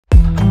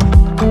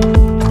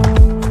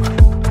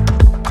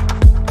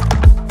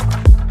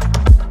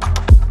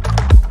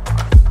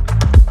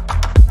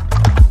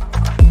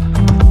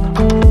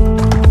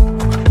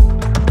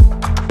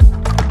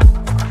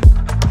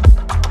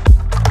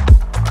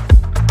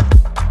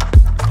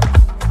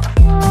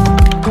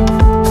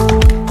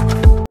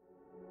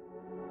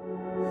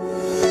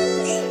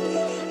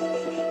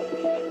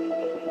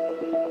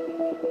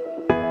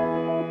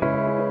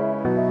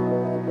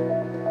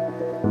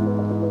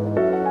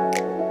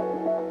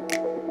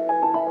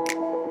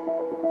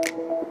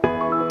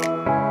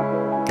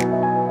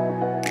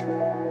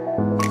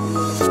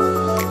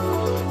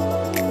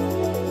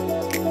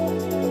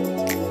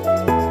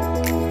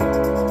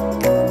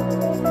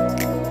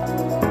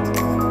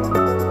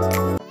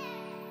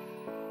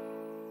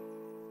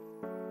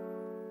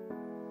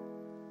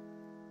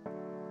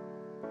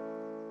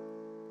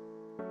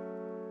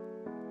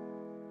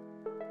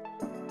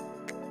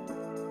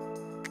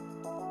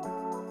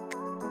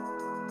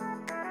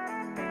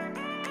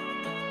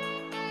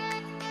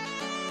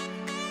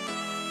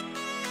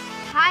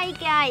Hi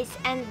guys,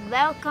 and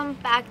welcome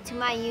back to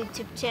my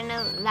YouTube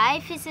channel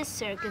Life is a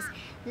Circus.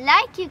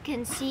 Like you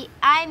can see,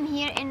 I'm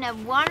here in a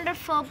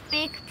wonderful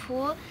big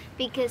pool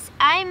because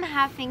I'm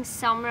having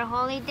summer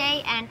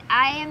holiday and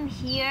I am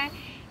here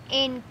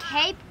in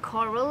Cape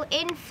Coral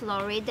in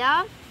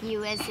Florida,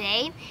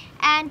 USA.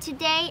 And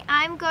today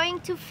I'm going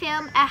to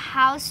film a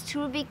house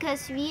tour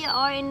because we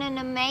are in an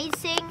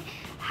amazing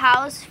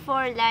house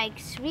for like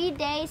 3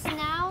 days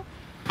now,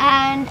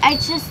 and I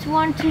just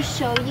want to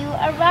show you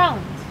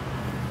around.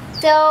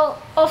 So,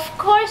 of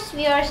course,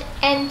 we are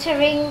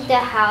entering the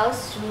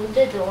house through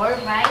the door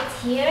right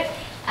here.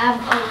 A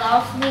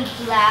lovely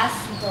glass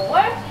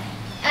door.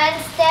 And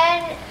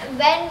then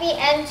when we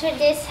enter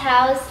this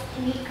house,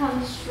 we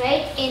come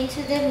straight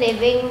into the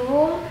living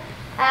room.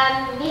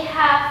 We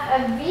have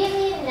a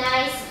really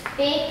nice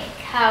big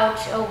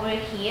couch over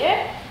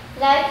here.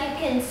 Like you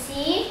can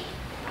see,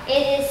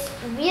 it is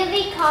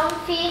really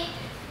comfy,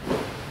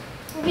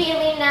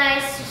 really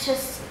nice to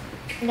just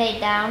lay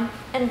down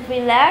and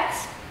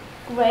relax.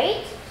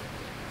 Great.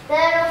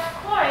 Then of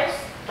course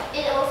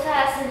it also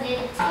has a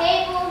little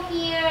table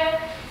here,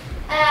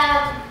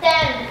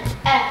 then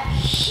a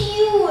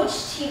huge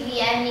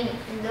TV. I mean,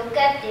 look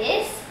at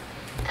this.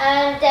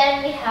 And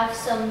then we have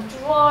some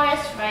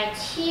drawers right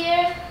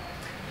here,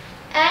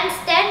 and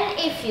then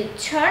if you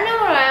turn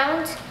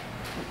around,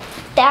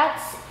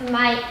 that's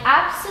my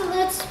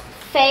absolute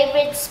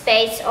favorite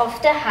space of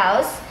the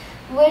house,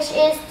 which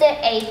is the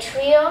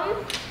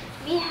atrium.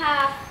 We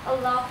have a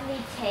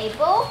lovely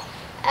table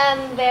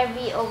where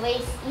we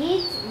always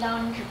eat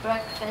lunch,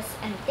 breakfast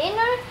and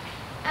dinner.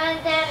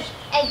 And then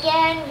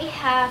again we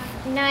have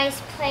nice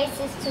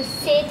places to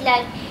sit,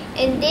 like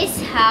in this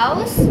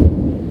house.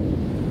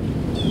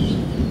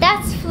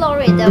 That's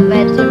Florida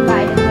weather,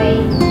 by the way.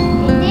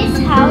 In this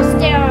house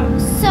there are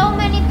so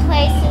many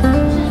places to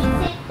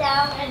just sit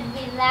down and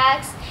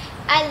relax.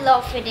 I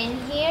love it in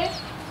here.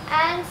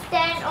 And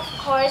then of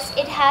course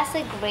it has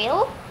a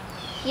grill.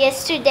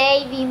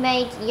 Yesterday we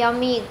made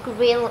yummy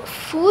grill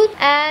food,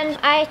 and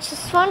I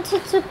just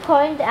wanted to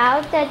point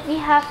out that we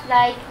have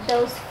like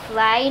those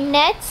fly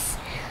nets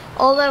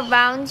all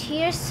around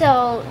here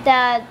so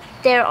that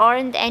there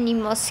aren't any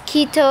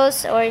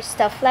mosquitoes or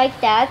stuff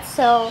like that.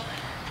 So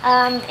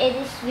it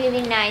is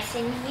really nice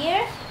in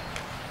here,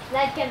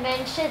 like I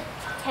mentioned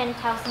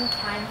 10,000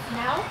 times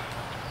now.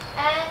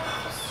 And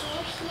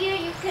through here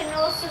you can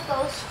also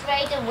go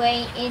straight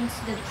away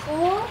into the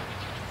pool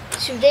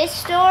through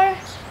this door,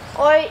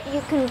 or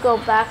you can go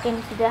back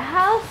into the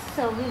house,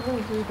 so we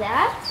will do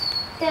that.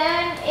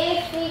 Then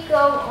if we go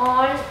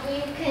on,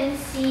 you can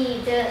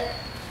see the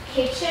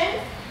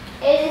kitchen.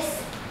 It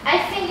is, I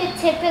think, a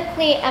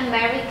typically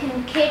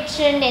American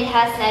kitchen. It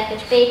has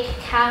like a big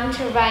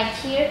counter right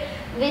here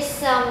with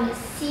some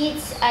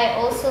seats. I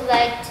also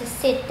like to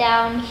sit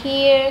down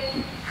here.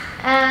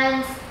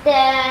 And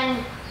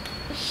then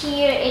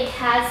here it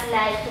has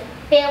like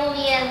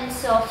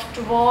billions of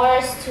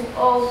drawers to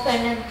open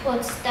and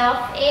put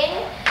stuff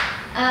in.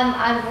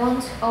 I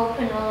won't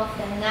open all of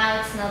them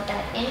now, it's not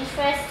that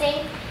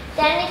interesting.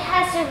 Then it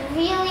has a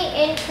really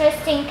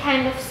interesting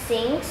kind of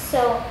sink,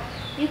 so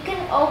you can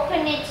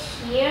open it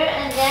here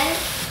and then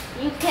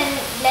you can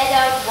let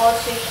out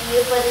water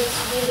here, but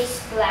it's really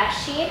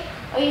splashy.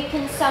 Or you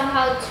can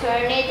somehow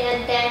turn it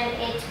and then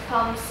it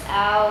comes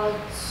out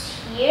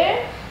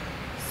here.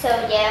 So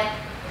yeah,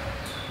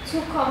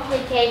 too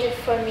complicated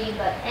for me,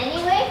 but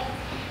anyway.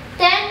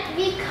 Then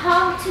we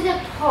come to the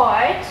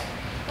part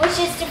which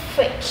is the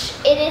fridge.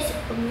 It is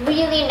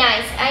really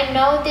nice. I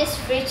know this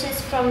fridge is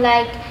from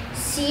like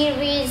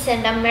series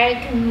and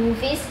American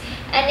movies,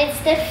 and it's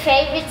the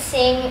favorite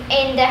thing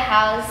in the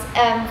house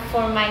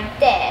for my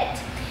dad.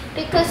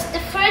 Because the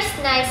first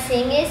nice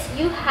thing is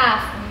you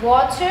have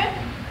water,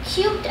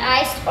 cubed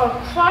ice or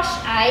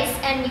crushed ice,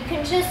 and you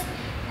can just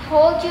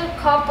hold your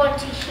cup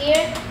onto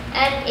here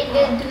and it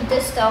will do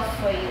the stuff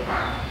for you.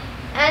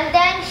 And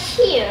then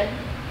here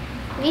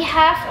we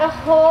have a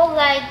whole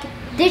like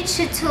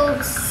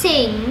digital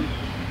thing.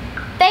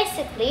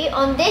 Basically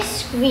on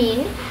this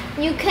screen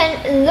you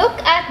can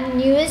look at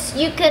news,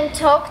 you can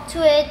talk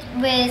to it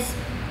with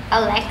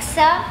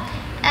Alexa,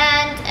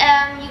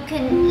 and you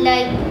can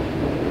like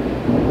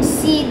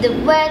see the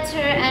weather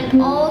and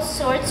all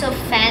sorts of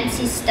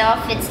fancy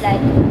stuff. It's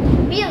like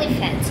really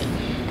fancy.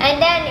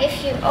 And then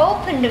if you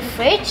open the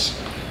fridge,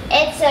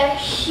 it's a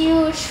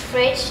huge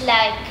fridge,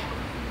 like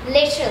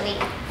literally.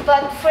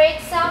 But for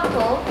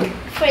example,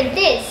 for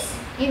this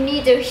you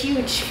need a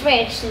huge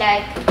fridge,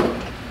 like,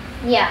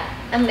 yeah,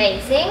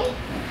 amazing.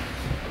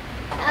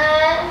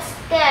 And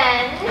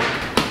then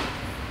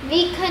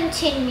we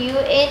continue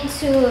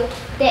into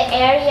the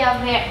area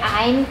where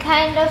I'm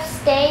kind of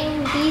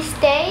staying these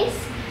days.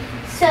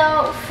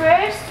 So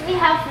first we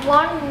have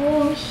one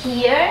room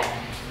here.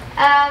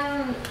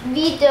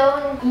 We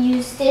don't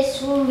use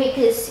this room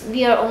because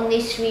we are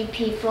only 3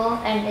 people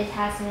and it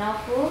has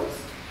enough rooms.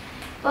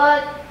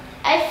 But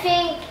I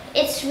think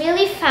it's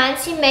really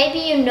fancy. Maybe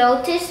you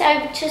noticed.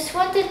 I just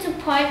wanted to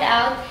point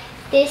out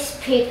this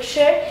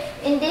picture.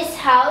 In this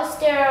house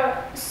there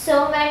are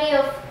so many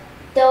of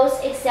those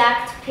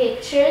exact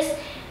pictures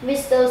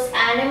with those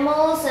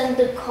animals and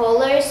the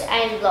colors.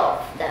 I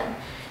love them.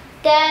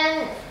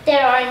 Then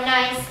there are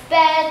nice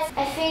beds.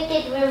 I think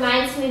it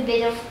reminds me a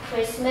bit of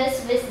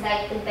Christmas with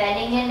like the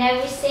bedding and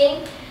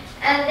everything.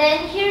 And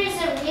then here is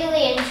a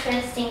really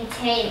interesting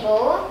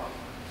table.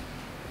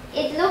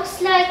 It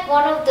looks like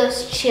one of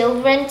those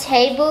children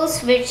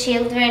tables where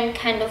children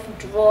kind of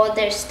draw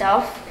their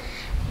stuff.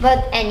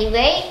 But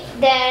anyway,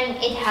 then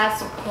it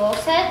has a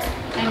closet.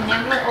 I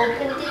never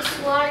opened this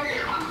one.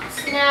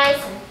 It's nice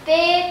and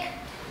big.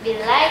 We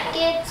like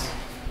it.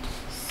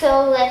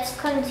 So let's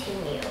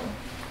continue.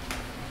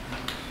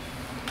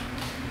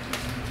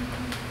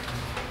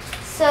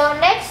 So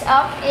next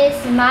up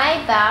is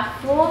my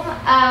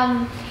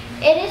bathroom.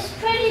 It is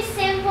pretty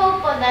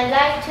simple, but I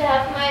like to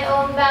have my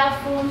own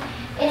bathroom.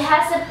 It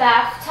has a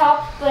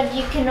bathtub, but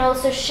you can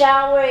also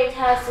shower. It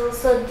has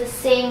also the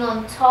thing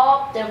on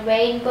top, the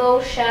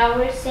rainbow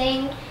shower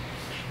thing.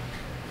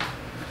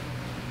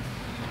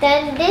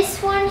 Then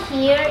this one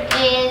here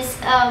is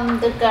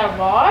the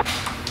garage.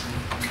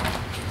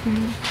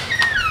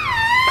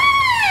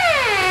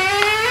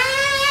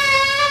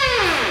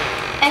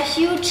 A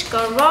huge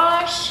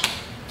garage.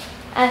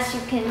 As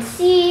you can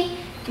see,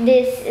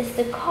 this is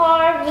the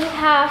car we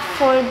have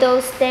for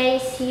those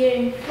days here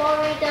in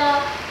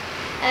Florida.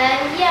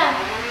 And yeah,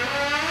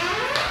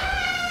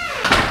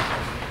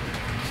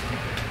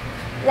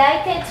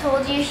 like I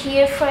told you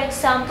here, for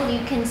example, you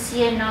can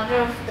see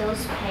another of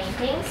those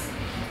paintings.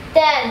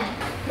 Then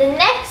the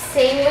next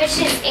thing, which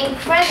is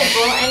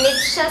incredible, and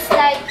it's just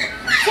like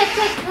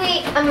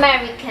typically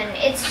American,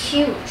 it's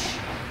huge.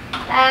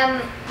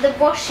 The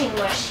washing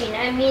machine,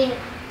 I mean,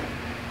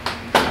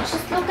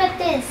 just look at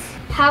this.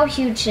 How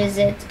huge is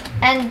it?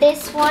 And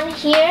this one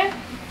here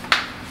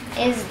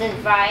is the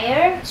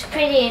dryer. It's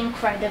pretty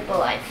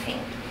incredible, I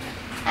think.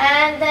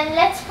 And then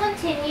let's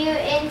continue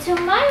into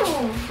my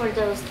room for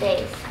those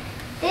days.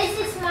 This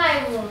is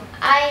my room.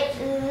 I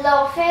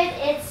love it.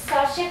 It's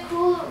such a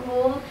cool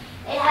room.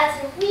 It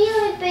has a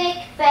really big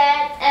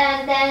bed,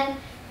 and then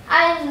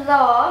I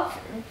love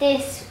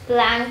this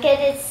blanket.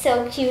 It's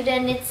so cute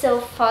and it's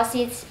so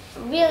fuzzy. It's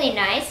really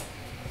nice.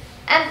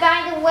 And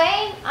by the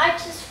way, I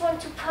just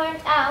want to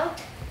point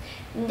out,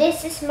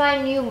 this is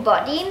my new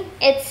body.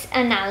 It's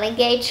an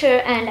alligator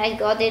and I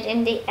got it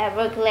in the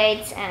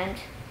Everglades, and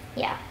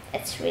yeah,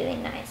 it's really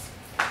nice.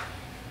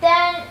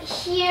 Then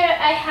here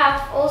I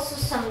have also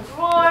some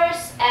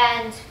drawers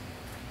and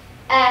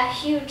a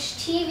huge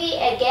TV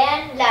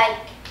again. Like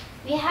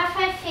we have,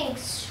 I think,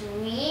 3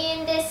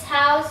 in this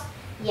house.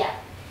 Yeah.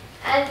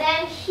 And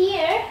then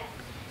here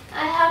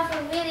I have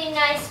a really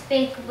nice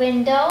big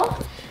window.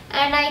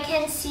 And I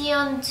can see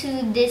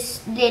onto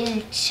this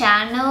little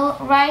channel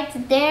right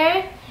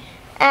there.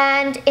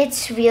 And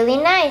it's really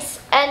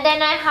nice. And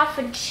then I have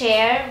a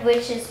chair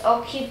which is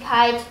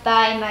occupied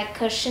by my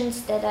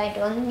cushions that I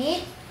don't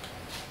need.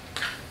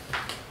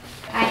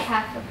 I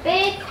have a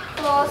big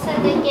closet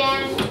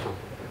again.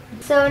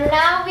 So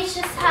now we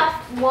just have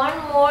one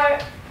more .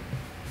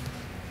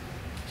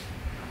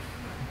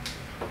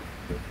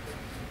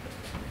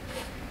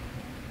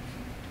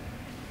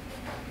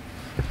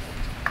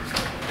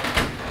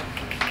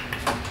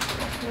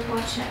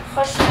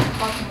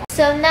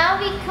 So now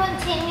we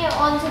continue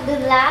on to the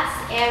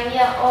last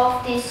area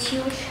of this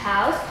huge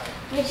house,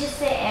 which is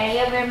the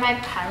area where my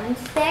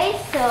parents stay.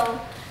 So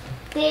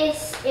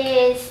this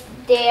is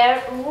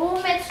their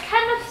room. It's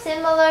kind of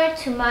similar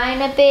to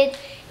mine a bit.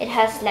 It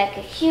has like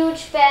a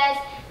huge bed.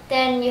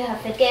 Then you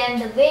have again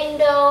the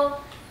window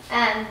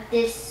and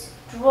these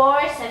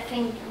drawers. I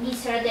think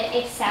these are the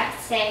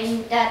exact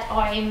same that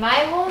are in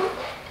my room.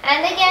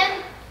 And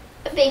again,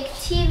 a big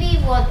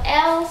TV. What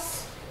else?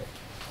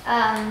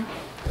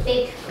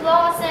 Big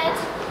closet,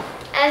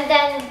 and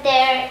then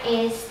there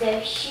is the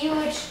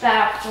huge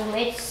bathroom.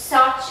 It's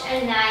such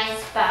a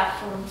nice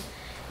bathroom.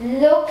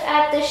 Look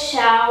at the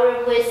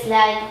shower with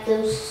like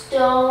those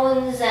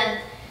stones,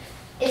 and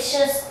it's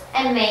just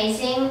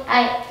amazing.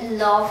 I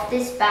love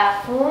this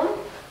bathroom.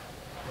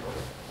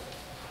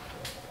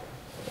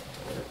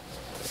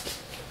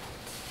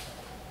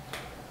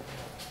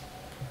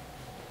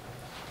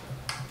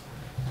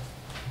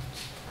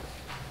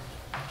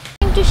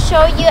 To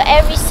show you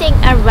everything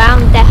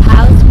around the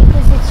house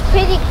because it's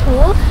pretty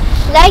cool.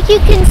 Like you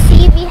can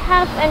see, we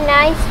have a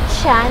nice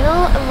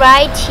channel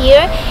right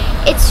here.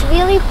 It's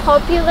really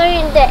popular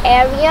in the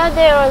area.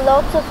 There are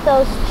lots of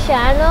those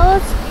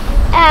channels,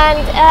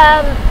 and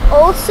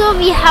also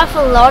we have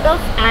a lot of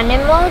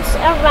animals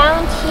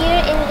around here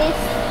in this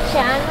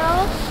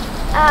channel.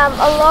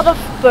 A lot of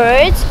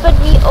birds, but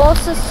we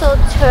also saw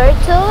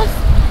turtles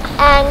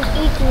and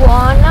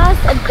iguanas,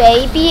 a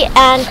baby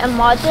and a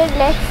mother.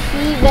 Let's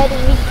see whether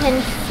we can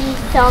see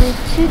some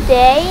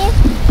today.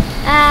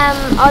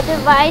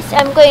 Otherwise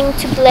I'm going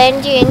to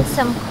blend you in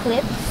some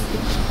clips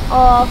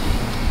of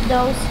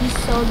those we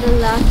saw the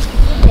last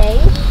few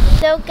days.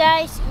 So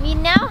guys, we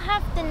now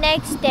have the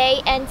next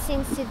day, and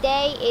since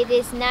today it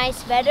is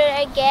nice weather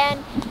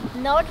again,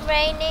 not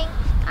raining,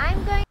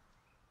 I'm going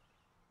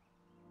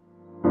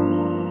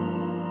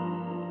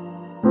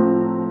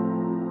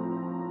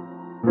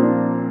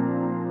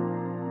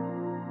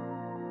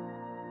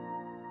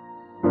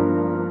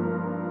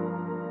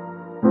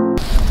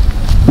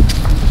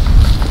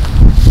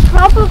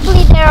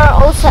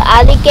also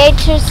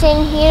alligators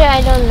in here.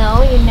 I don't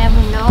know, you never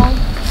know.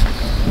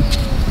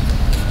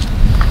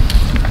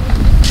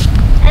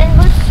 And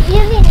what's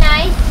really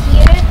nice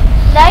here,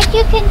 like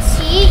you can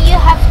see, you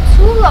have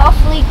two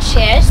lovely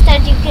chairs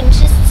that you can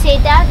just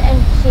sit at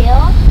and chill,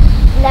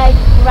 like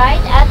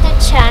right at the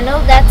channel.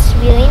 That's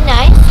really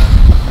nice.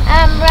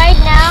 Right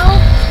now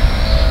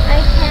I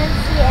can't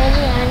see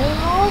any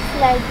animals,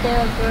 like there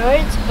are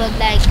birds, but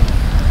like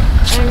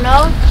I don't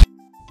know.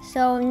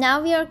 So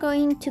now we are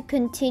going to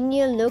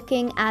continue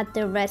looking at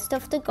the rest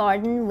of the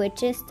garden,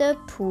 which is the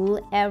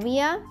pool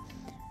area.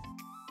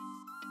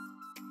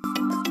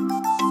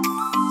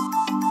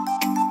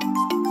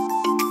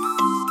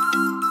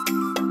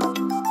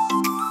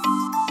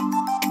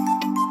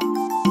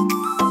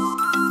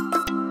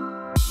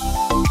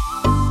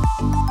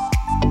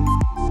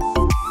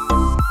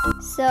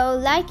 So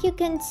like you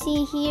can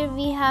see here,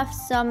 we have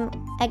some,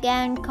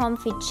 again,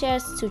 comfy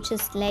chairs to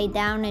just lay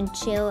down and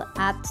chill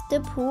at the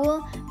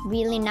pool.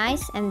 Really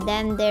nice. And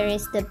then there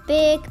is the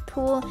big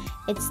pool.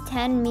 It's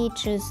 10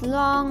 meters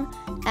long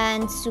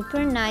and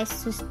super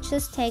nice to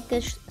just take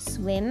a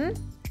swim.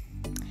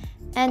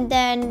 And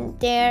then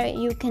there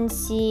you can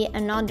see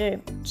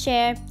another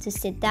chair to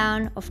sit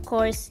down, of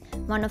course,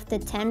 one of the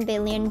 10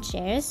 billion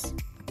chairs.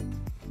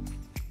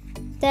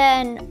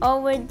 Then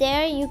over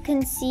there you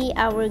can see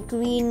our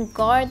green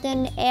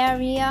garden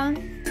area.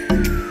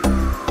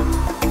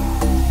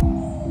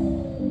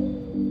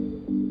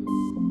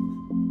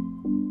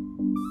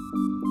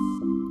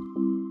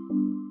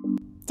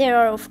 There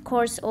are of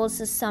course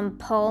also some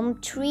palm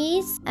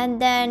trees,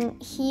 and then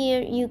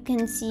here you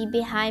can see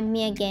behind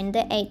me again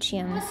the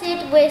atrium. That's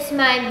it with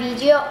my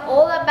video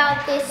all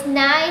about this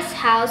nice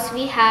house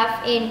we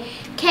have in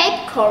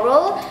Cape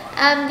Coral.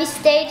 We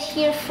stayed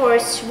here for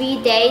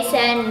 3 days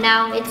and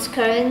now it's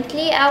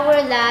currently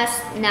our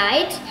last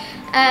night.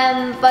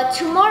 But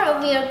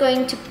tomorrow we are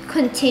going to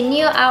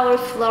continue our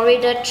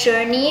Florida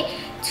journey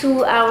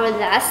to our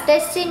last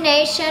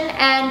destination.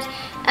 And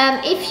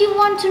if you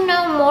want to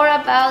know more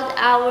about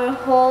our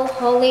whole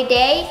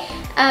holiday,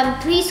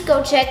 please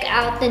go check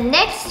out the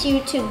next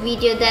YouTube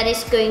video that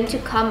is going to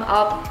come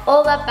up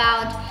all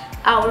about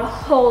our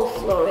whole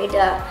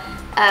Florida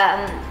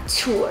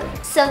tour.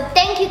 So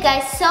thank you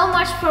guys so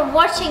much for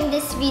watching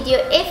this video.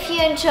 If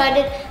you enjoyed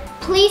it,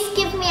 please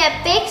give me a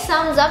big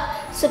thumbs up,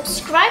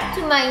 subscribe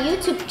to my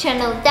YouTube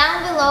channel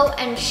down below,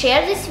 and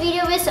share this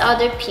video with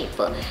other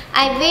people.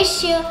 I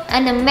wish you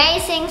an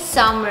amazing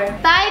summer.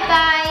 Bye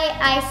bye,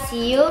 I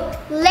see you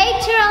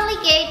later,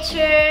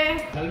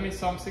 alligator. Tell me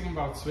something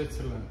about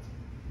Switzerland.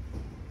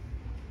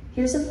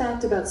 Here's a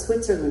fact about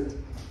Switzerland.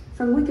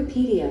 From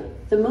Wikipedia,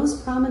 the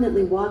most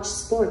prominently watched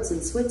sports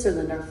in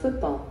Switzerland are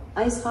football,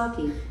 ice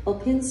hockey,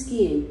 alpine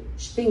skiing,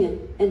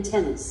 schwingen, and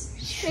tennis.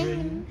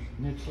 Schwingen.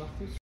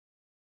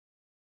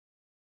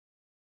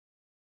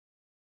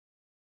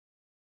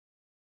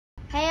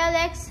 Hey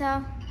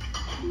Alexa,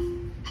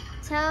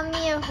 tell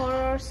me a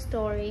horror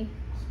story.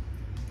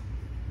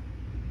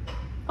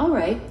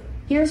 Alright,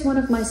 here's one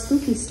of my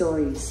spooky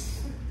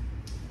stories.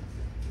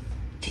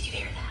 Did you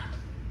hear that?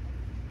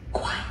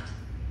 Quiet.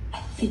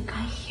 I think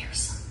I hear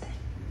something.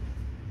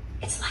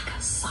 It's like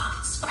a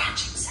soft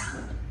scratching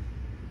sound.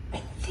 I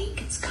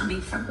think it's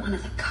coming from one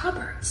of the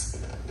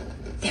cupboards.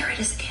 There it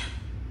is again.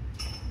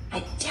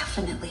 I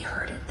definitely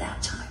heard it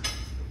that time.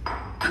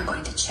 I'm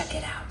going to check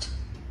it out.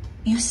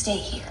 You stay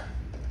here.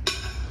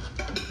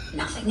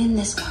 Nothing in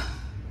this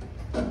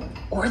one.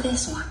 Or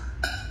this one.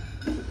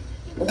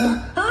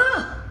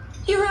 Or,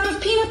 you're out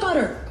of peanut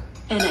butter.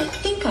 And I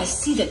think I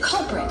see the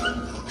culprit.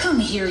 Come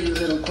here, you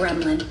little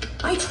gremlin.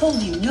 I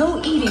told you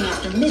no eating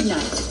after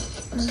midnight.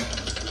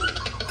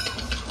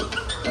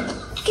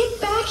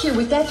 Get back here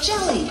with that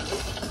jelly.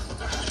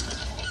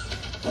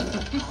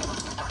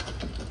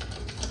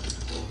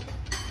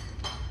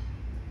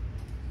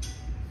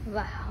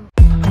 Wow.